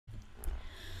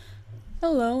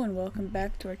Hello and welcome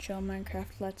back to our Chill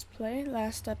Minecraft Let's Play.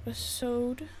 Last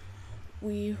episode,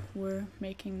 we were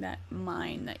making that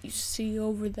mine that you see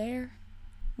over there,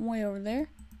 way over there,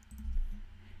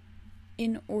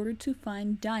 in order to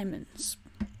find diamonds.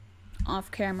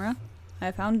 Off camera,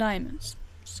 I found diamonds.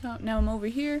 So now I'm over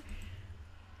here,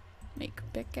 make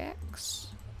a pickaxe.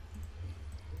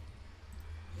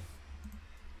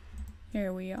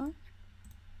 Here we are.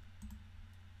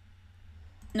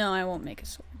 No, I won't make a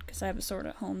sword, because I have a sword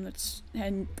at home that's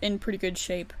in pretty good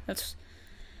shape. That's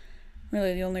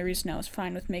really the only reason I was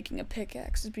fine with making a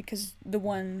pickaxe, is because the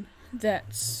one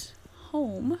that's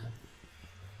home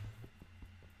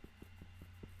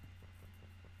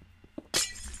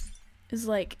is,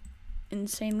 like,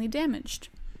 insanely damaged.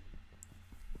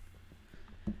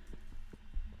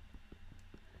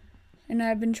 And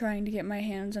I've been trying to get my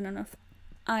hands on enough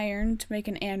iron to make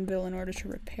an anvil in order to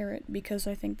repair it, because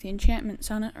I think the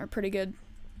enchantments on it are pretty good.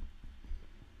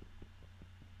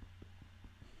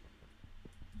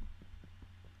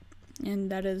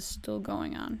 And that is still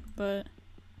going on, but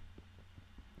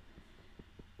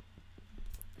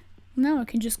now I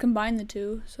can just combine the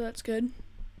two, so that's good.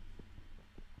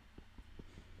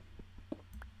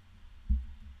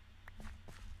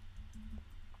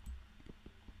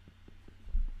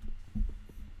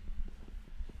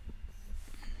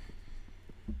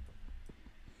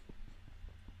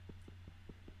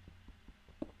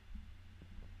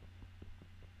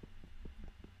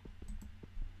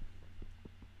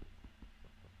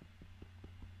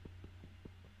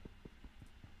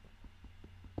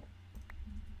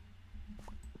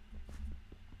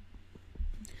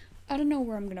 I don't know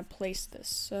where I'm gonna place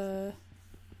this.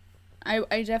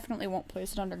 I definitely won't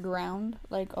place it underground,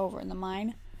 like over in the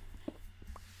mine.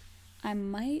 I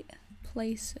might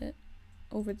place it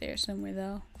over there somewhere,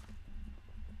 though.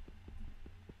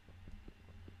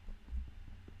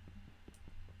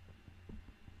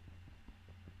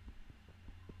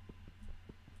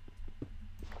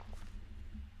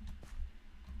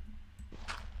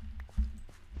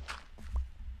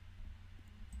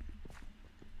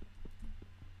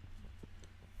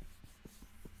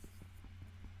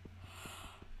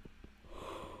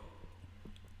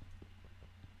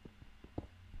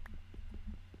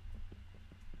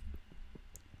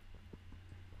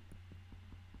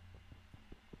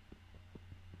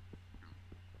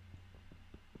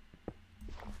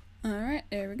 Alright,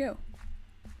 there we go.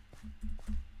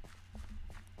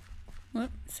 Whoop,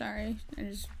 sorry, I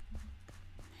just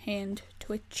hand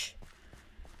twitch.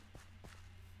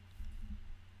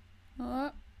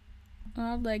 Oh,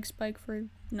 leg spike for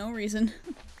no reason.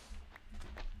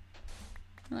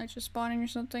 Like just spawning or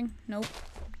something? Nope.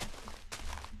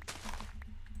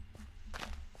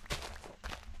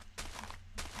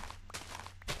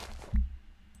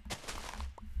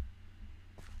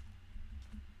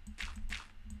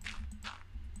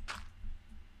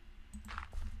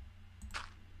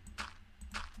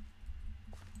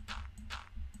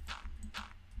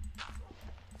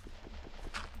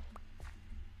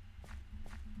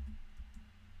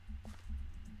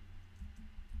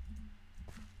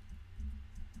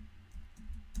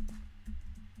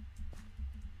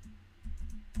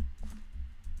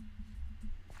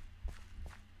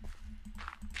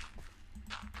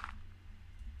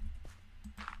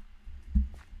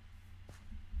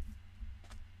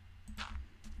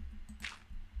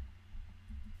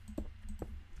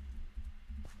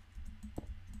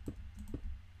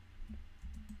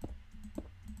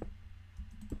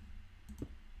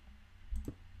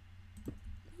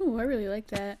 Ooh, I really like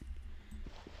that.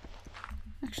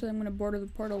 Actually, I'm gonna border the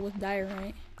portal with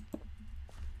diorite.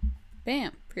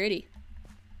 Bam! Pretty.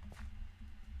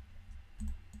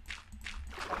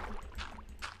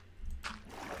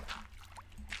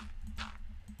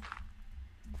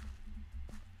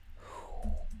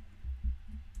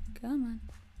 Come on.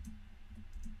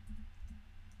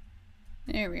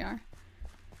 There we are.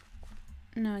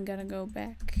 Now I gotta go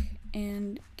back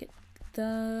and get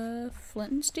the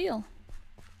flint and steel.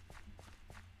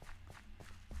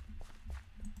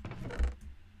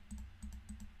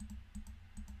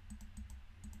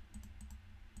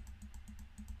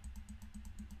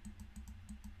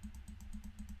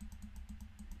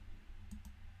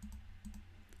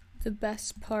 The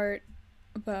best part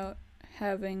about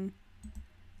having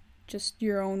just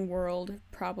your own world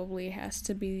probably has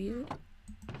to be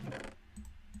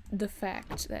the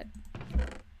fact that,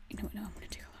 you know what, no, I'm gonna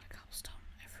take a lot of cobblestone.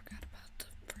 I forgot about the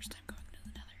first time going to the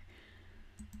Nether.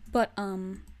 But,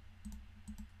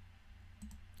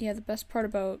 yeah, the best part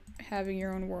about having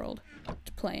your own world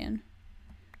to play in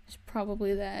is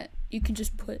probably that you can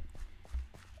just put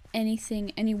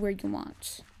anything anywhere you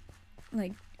want.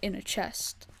 Like, in a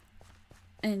chest.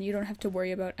 And you don't have to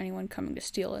worry about anyone coming to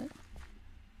steal it.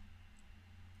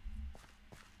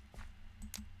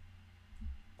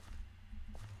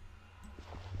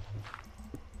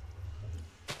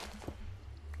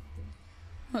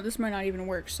 Oh, this might not even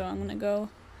work, so I'm gonna go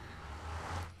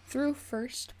through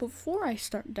first before I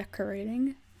start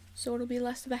decorating, so it'll be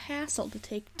less of a hassle to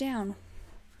take down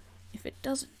if it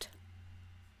doesn't.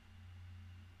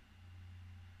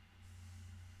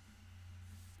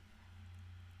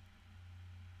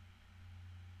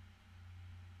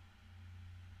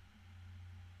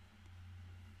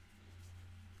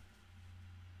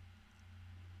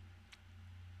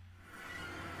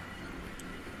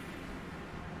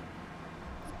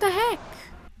 What the heck?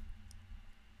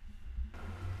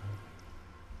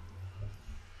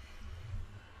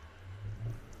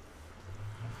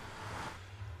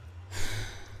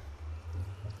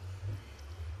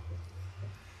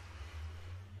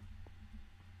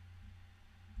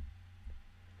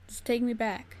 Just take me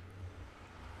back.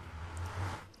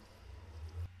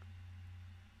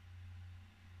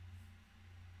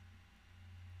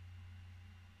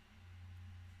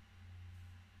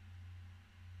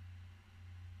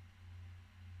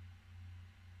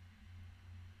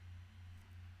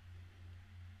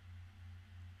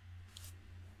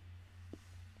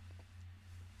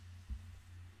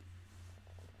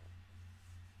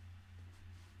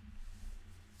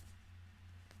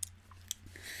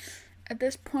 At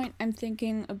this point, I'm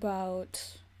thinking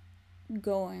about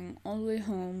going all the way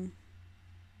home,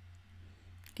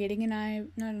 getting getting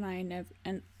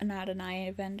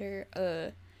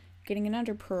an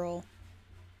ender pearl.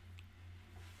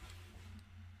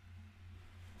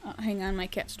 Oh, hang on, my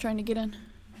cat's trying to get in.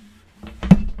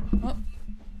 Oh,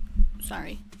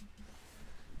 sorry.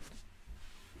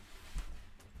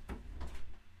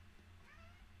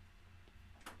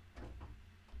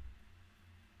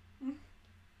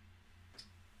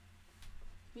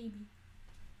 Baby.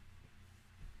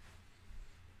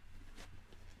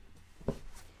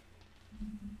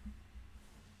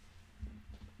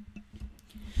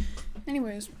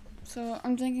 Anyways, so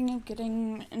I'm thinking of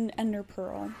getting an ender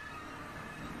pearl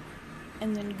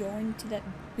and then going to that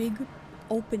big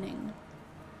opening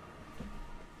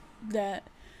that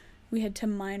we had to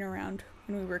mine around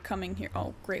when we were coming here.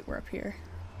 Oh, great, we're up here.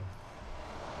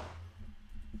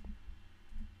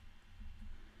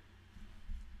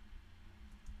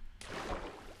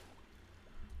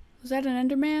 Was that an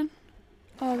Enderman?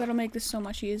 Oh, that'll make this so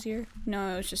much easier.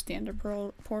 No, it was just the Ender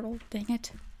Pearl portal. Dang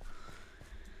it.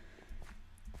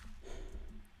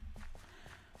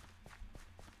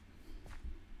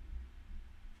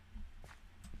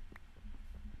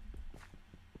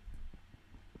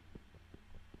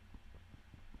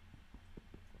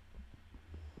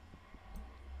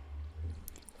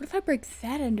 What if I break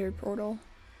that Ender portal?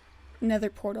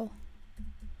 Nether portal.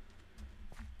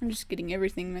 I'm just getting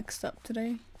everything mixed up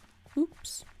today.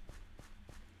 Oops.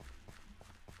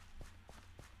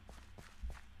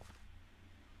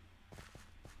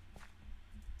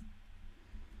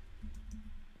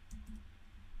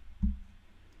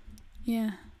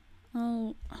 Yeah.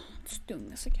 Oh, it's doing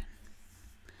this again.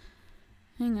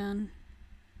 Hang on.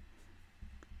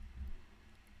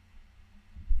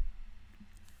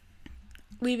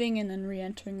 Leaving and then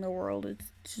re-entering the world,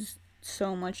 it's just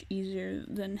so much easier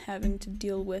than having to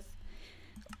deal with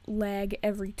lag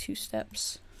every 2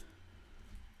 steps.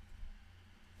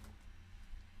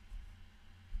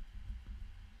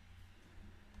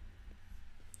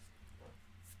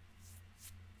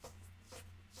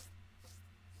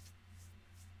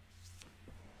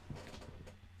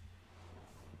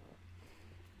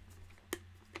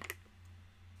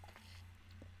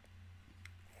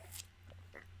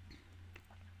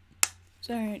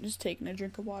 Sorry, just taking a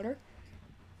drink of water.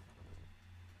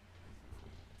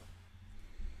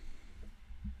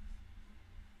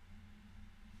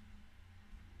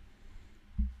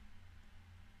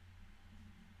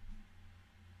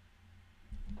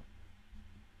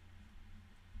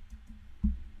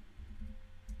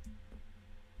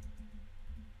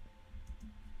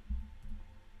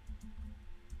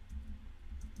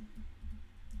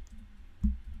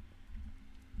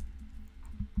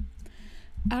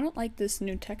 I don't like this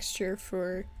new texture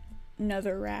for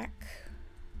netherrack.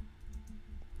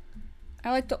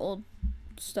 I like the old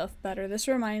stuff better. This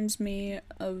reminds me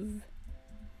of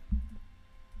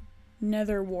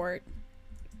netherwart,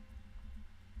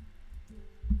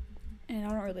 and I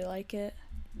don't really like it.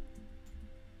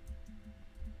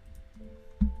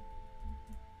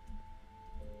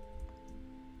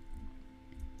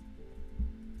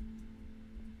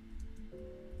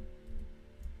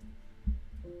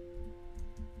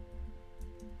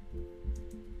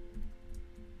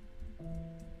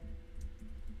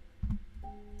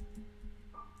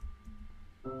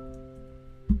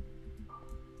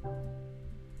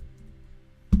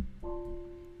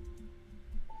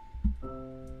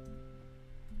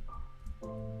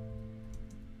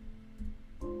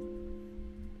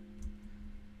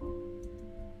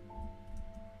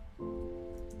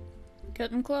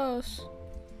 Getting close.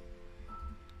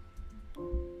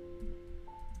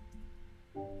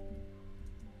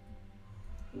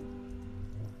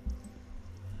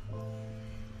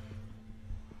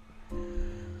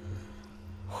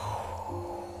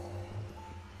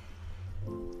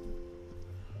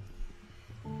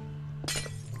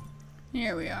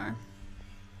 Here we are.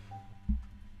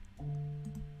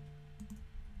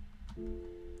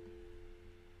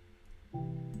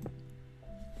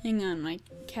 Hang on, my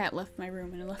cat left my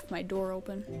room and left my door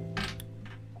open.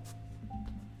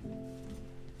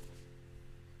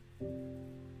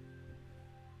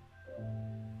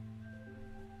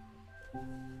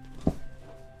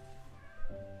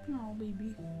 Oh,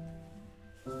 baby.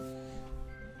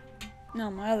 No,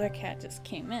 my other cat just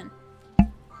came in.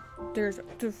 There's a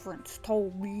difference,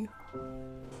 Toby.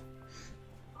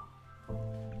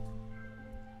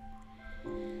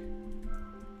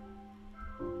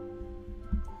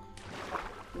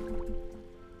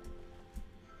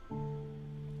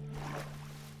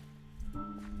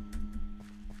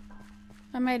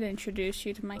 I might introduce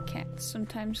you to my cats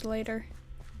sometimes later.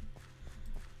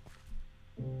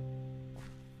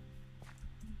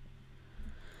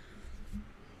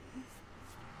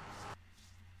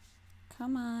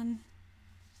 Come on.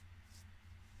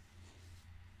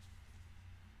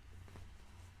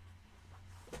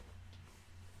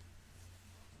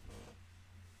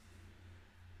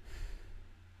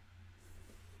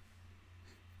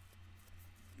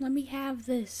 Let me have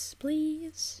this,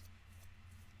 please.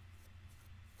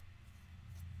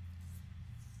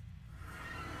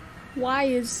 Why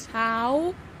is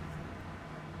how?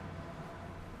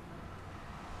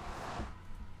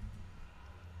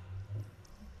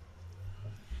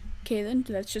 Okay then,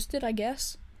 that's just it, I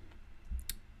guess.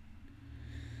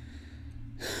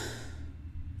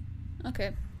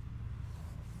 Okay.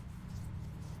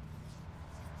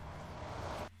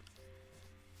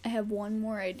 I have one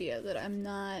more idea that I'm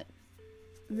not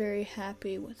very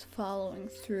happy with following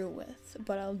through with,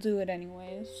 but I'll do it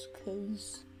anyways,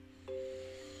 because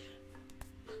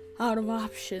out of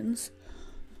options.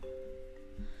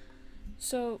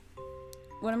 So,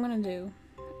 what I'm gonna do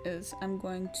is I'm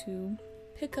going to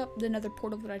pick up the nether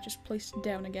portal that I just placed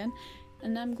down again,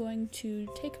 and I'm going to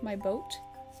take my boat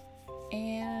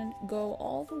and go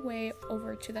all the way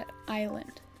over to that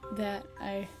island that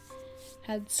I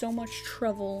had so much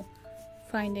trouble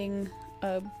finding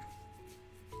a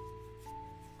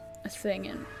thing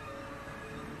in.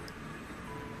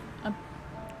 A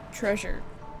treasure.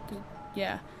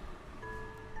 Yeah.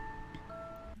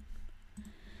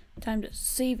 Time to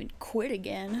save and quit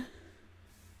again.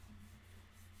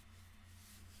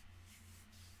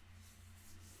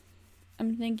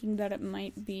 I'm thinking that it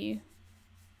might be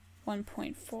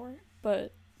 1.4,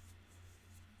 but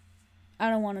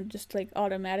I don't want to just like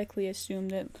automatically assume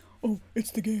that, oh, it's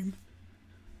the game.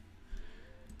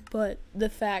 But the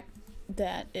fact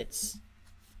that it's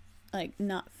like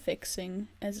not fixing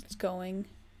as it's going,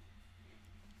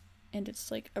 and it's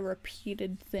like a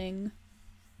repeated thing,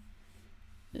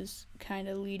 is kind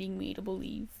of leading me to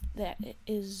believe that it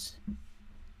is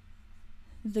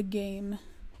the game,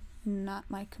 not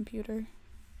my computer.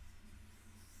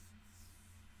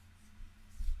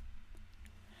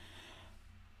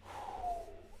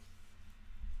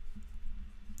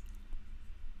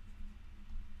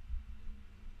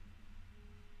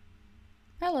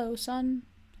 Hello, sun.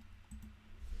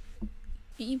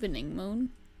 Evening,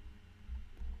 moon.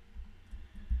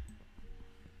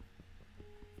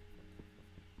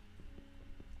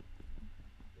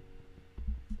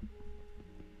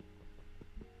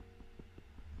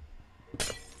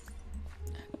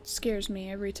 It scares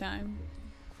me every time.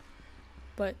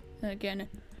 But, again,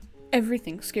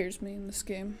 everything scares me in this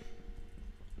game.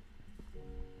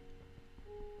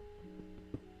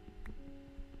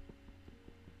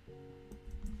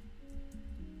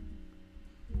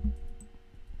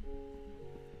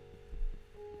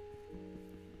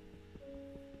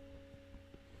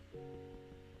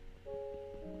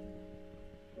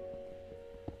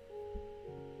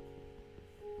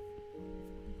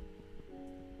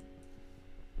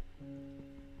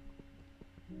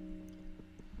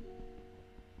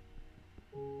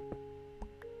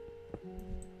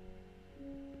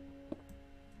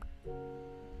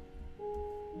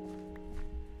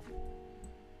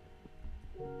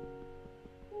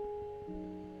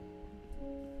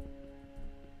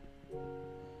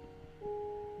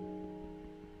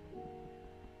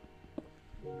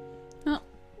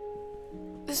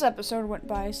 This episode went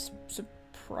by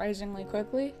surprisingly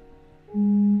quickly.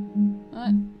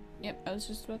 Yep, I was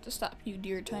just about to stop you,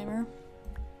 dear timer.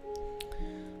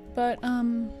 But,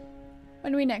 when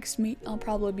we next meet, I'll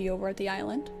probably be over at the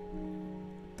island.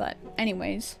 But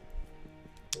anyways,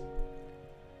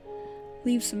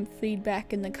 leave some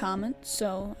feedback in the comments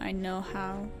so I know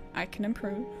how I can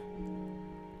improve.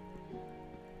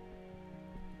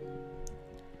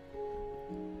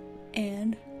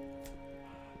 And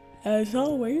as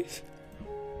always,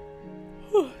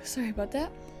 sorry about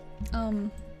that.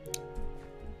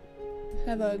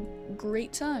 Have a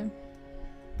great time.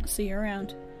 See you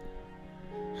around.